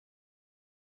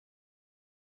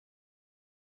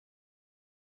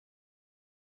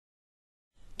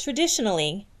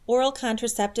Traditionally, oral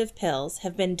contraceptive pills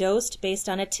have been dosed based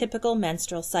on a typical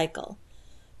menstrual cycle.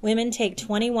 Women take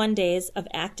 21 days of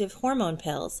active hormone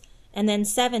pills and then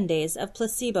 7 days of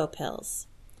placebo pills.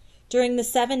 During the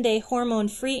 7-day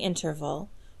hormone-free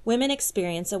interval, women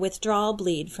experience a withdrawal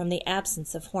bleed from the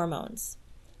absence of hormones.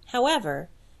 However,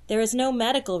 there is no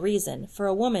medical reason for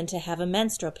a woman to have a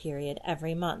menstrual period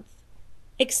every month.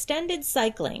 Extended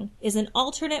cycling is an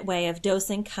alternate way of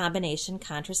dosing combination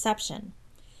contraception.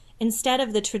 Instead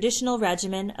of the traditional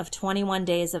regimen of 21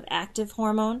 days of active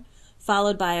hormone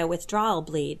followed by a withdrawal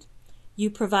bleed, you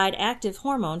provide active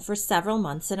hormone for several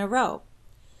months in a row.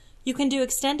 You can do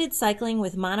extended cycling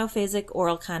with monophasic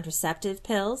oral contraceptive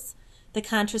pills, the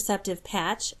contraceptive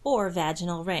patch, or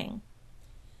vaginal ring.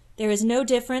 There is no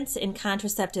difference in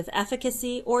contraceptive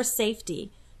efficacy or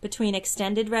safety between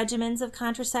extended regimens of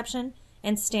contraception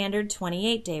and standard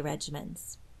 28-day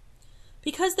regimens.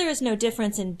 Because there is no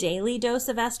difference in daily dose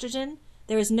of estrogen,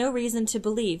 there is no reason to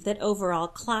believe that overall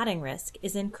clotting risk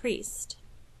is increased.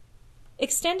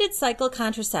 Extended cycle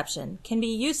contraception can be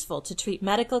useful to treat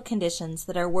medical conditions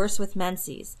that are worse with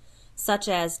menses, such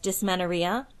as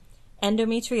dysmenorrhea,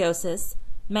 endometriosis,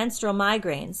 menstrual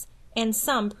migraines, and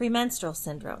some premenstrual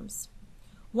syndromes.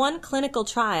 One clinical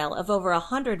trial of over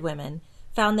 100 women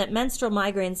found that menstrual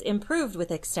migraines improved with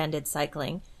extended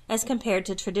cycling as compared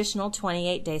to traditional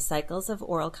 28-day cycles of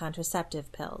oral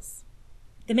contraceptive pills.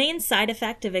 The main side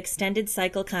effect of extended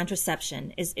cycle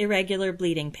contraception is irregular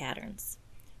bleeding patterns.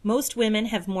 Most women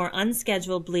have more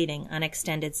unscheduled bleeding on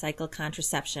extended cycle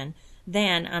contraception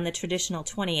than on the traditional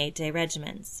 28-day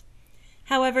regimens.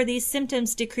 However, these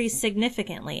symptoms decrease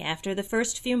significantly after the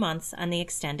first few months on the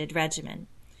extended regimen.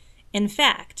 In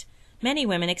fact, many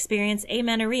women experience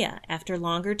amenorrhea after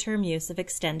longer-term use of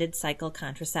extended cycle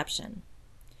contraception.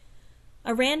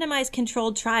 A randomized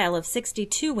controlled trial of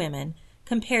 62 women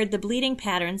compared the bleeding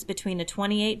patterns between a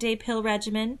 28-day pill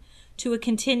regimen to a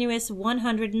continuous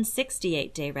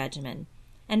 168-day regimen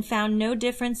and found no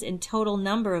difference in total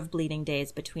number of bleeding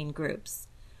days between groups.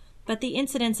 But the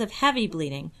incidence of heavy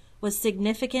bleeding was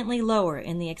significantly lower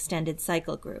in the extended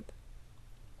cycle group.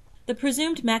 The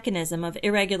presumed mechanism of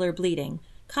irregular bleeding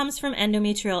comes from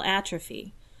endometrial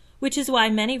atrophy, which is why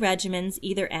many regimens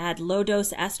either add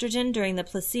low-dose estrogen during the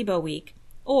placebo week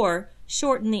or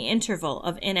shorten the interval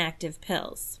of inactive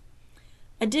pills.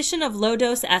 Addition of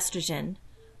low-dose estrogen,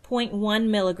 0.1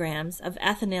 milligrams of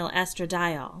ethinyl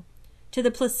estradiol, to the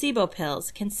placebo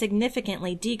pills can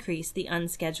significantly decrease the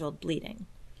unscheduled bleeding.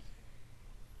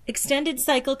 Extended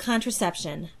cycle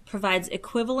contraception provides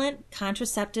equivalent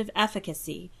contraceptive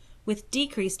efficacy with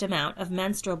decreased amount of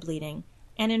menstrual bleeding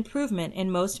and improvement in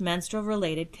most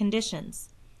menstrual-related conditions.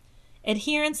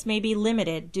 Adherence may be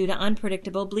limited due to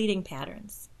unpredictable bleeding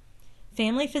patterns.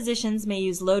 Family physicians may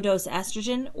use low-dose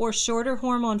estrogen or shorter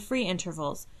hormone-free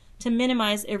intervals to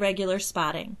minimize irregular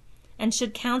spotting, and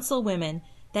should counsel women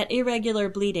that irregular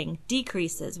bleeding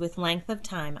decreases with length of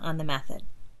time on the method.